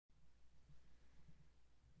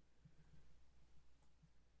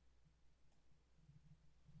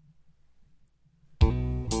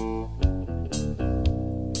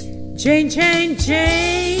Chain, chain,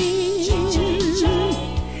 chain,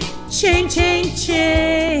 chain, chain, chain,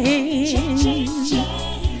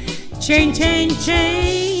 chain, chain,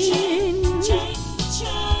 chain,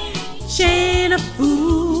 chain of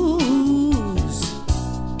fools.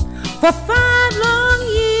 For 5 long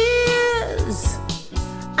years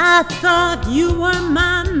I thought you were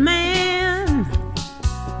my man,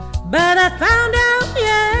 but I found out,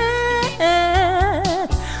 yeah,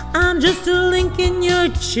 I'm just a link in your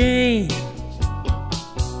chain.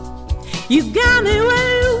 You got me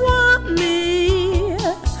where you want me,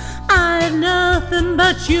 I ain't nothing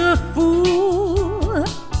but your fool.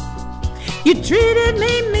 You treated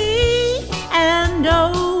me mean and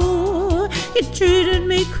oh, you treated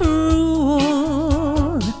me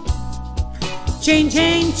cruel. Chain,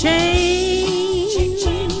 chain, chain,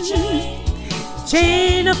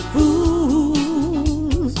 chain of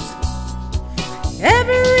fools.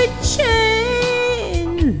 Every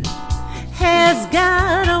chain has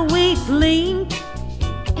got a weak link.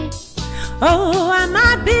 Oh, I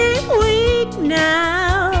might be weak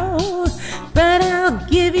now, but I'll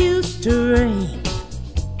give you strength.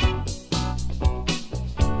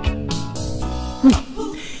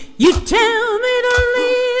 You tell me to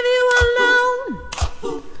leave you alone.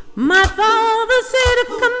 My father said to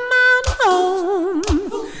come on home.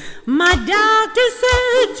 My doctor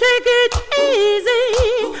said take it easy.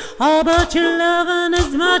 Oh, but your loving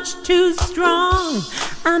is much too strong.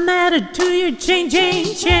 I'm added to your chain,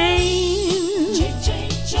 chain, chain.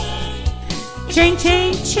 Chain,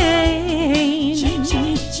 chain, chain.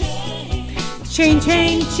 Chain,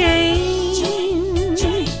 chain, chain.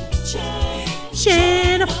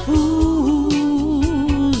 Chain of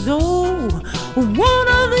fools. Oh, one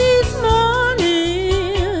of these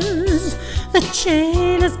mornings the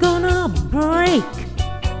chain is gonna break.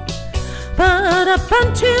 But up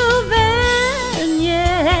until then,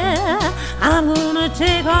 yeah, I'm gonna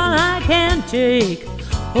take all I can take.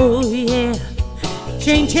 Oh yeah.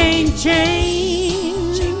 Chain, chain,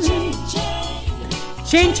 chain.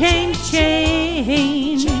 Chain, chain,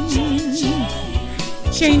 chain.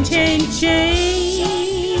 Chain, chain,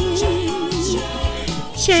 chain.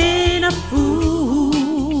 Chain of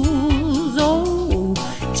fools. Oh,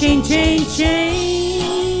 chain, chain, chain.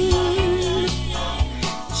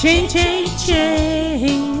 Chain, chain,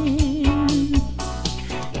 chain.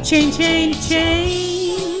 Chain, chain,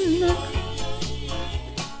 chain.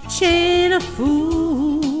 Chain of fools.